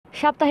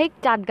সাপ্তাহিক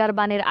চাটগার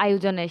বাণীর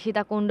আয়োজনে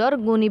সীতাকুণ্ডর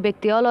গুণী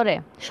ব্যক্তি অলরে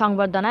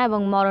সংবর্ধনা এবং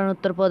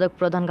মরণোত্তর পদক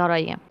প্রদান করা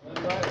হয়।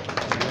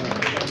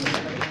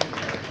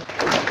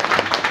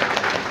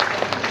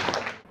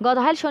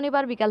 গতকাল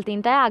শনিবার বিকাল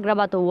 ৩টায়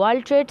আগ্রাবাদ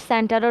ওয়ার্ল্ড ট্রেড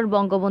সেন্টারের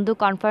বঙ্গবন্ধু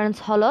কনফারেন্স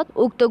হলত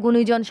উক্ত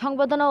গুণীজন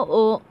সংবর্ধনা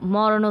ও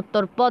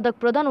মরণোত্তর পদক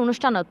প্রদান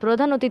অনুষ্ঠানত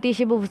প্রধান অতিথি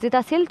হিসেবে উপস্থিত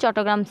আছেন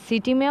চট্টগ্রাম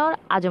সিটি মেয়র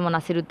আজম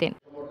নাসির উদ্দিন।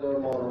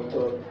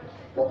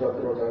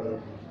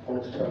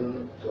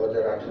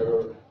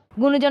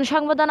 গুণীজন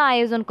সংবর্ধনা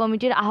আয়োজন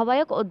কমিটির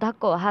আহ্বায়ক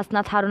অধ্যক্ষ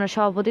হাসনাত হারুনের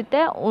সভাপতিত্বে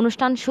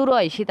অনুষ্ঠান শুরু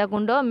হয়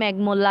সীতাকুণ্ড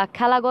মেঘমোল্লা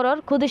খেলাঘরের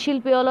ক্ষুদে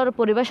অলর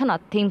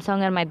পরিবেশনাত থিম সং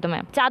এর মাধ্যমে।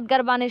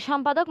 চাটগার বাণীর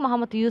সম্পাদক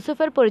মোহাম্মদ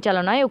ইউসুফের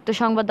পরিচালনায় উক্ত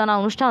সংবর্ধনা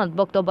অনুষ্ঠানত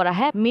বক্তব্য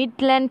রাখে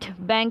মিডল্যান্ড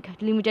ব্যাংক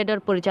লিমিটেডের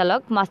পরিচালক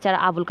মাস্টার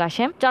আবুল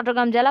কাশেম,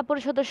 চট্টগ্রাম জেলা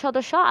পরিষদের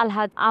সদস্য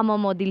আলহাজ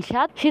আমম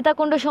দিলশাদ,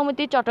 সীতাকুণ্ড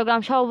সমিতি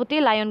চট্টগ্রাম সভাপতি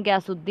লায়ন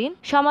গিয়াসউদ্দিন,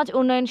 সমাজ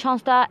উন্নয়ন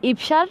সংস্থা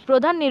ইপসার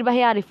প্রধান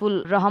নির্বাহী আরিফুল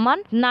রহমান,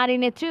 নারী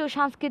নেত্রী ও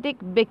সাংস্কৃতিক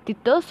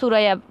ব্যক্তিত্ব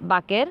সুরাইয়া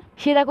বাকের,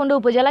 সীতাকুণ্ড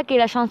উপজেলা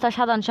ক্রীড়া সংস্থার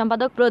সাধারণ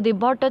সম্পাদক প্রদীপ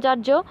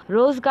ভট্টাচার্য,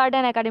 রোজ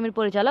গার্ডেন একাডেমির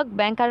পরিচালক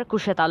ব্যাংকার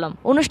খুরশেদ আলম।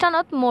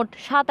 অনুষ্ঠানত মোট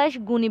 ২৭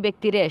 গুণী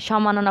ব্যক্তিরে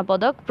সম্মাননা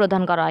পদক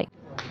প্রদান করা হয়।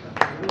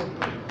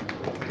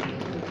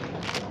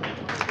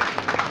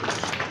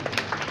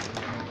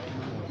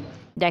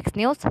 Desk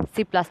news,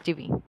 Cplus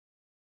TV.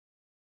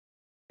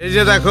 এই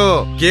যে দেখো,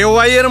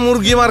 কেওয়াই এর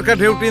মুরগি মার্কা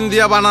ঢেউটিন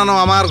দিয়া বানানো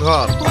আমার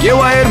ঘর।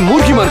 কেওয়াই এর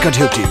মুরগি মার্কা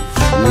ঢেউটিন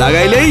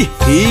লাগাইলেই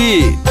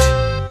হিট।